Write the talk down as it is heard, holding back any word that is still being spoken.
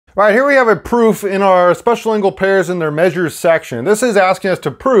All right, here we have a proof in our special angle pairs in their measures section. This is asking us to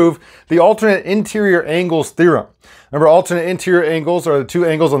prove the alternate interior angles theorem. Remember, alternate interior angles are the two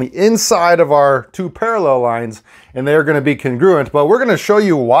angles on the inside of our two parallel lines, and they're going to be congruent. But we're going to show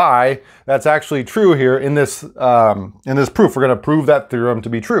you why that's actually true here in this proof. We're going to prove that theorem to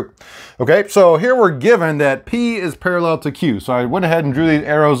be true. Okay, so here we're given that P is parallel to Q. So I went ahead and drew these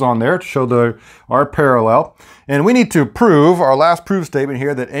arrows on there to show our parallel. And we need to prove, our last proof statement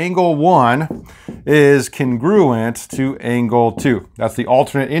here, that angle 1 is congruent to angle 2. That's the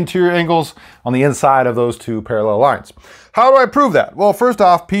alternate interior angles on the inside of those two parallel lines. How do I prove that? Well, first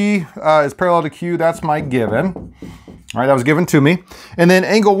off, P is parallel to Q. That's my given. All right, that was given to me. And then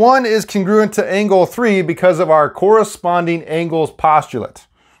angle 1 is congruent to angle 3 because of our corresponding angles postulate.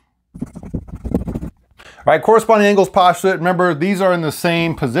 All right, corresponding angles postulate, remember these are in the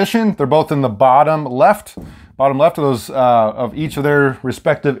same position. They're both in the bottom left of those of each of their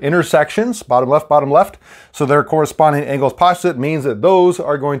respective intersections, bottom left. So their corresponding angles postulate means that those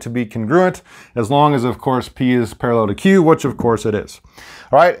are going to be congruent as long as, of course, P is parallel to Q, which of course it is.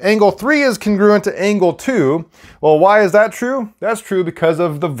 All right, angle 3 is congruent to angle 2. Well, why is that true? That's true because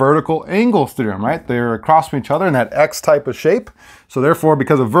of the vertical angle theorem, right? They're across from each other in that X type of shape. So therefore,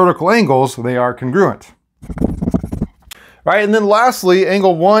 because of vertical angles, they are congruent. Right, and then lastly,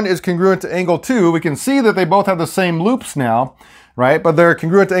 angle 1 is congruent to angle 2. We can see that they both have the same loops now, right? But they're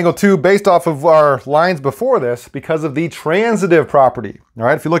congruent to angle 2 based off of our lines before this because of the transitive property. All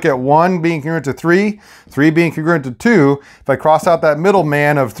right, if you look at 1 being congruent to 3, 3 being congruent to 2, if I cross out that middle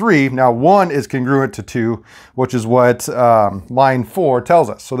man of 3, now 1 is congruent to 2, which is what line 4 tells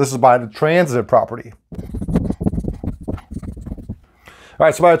us. So this is by the transitive property. All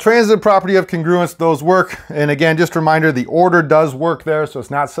right, so by the transitive property of congruence, those work. And again, just a reminder, the order does work there, so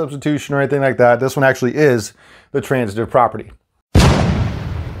it's not substitution or anything like that. This one actually is the transitive property.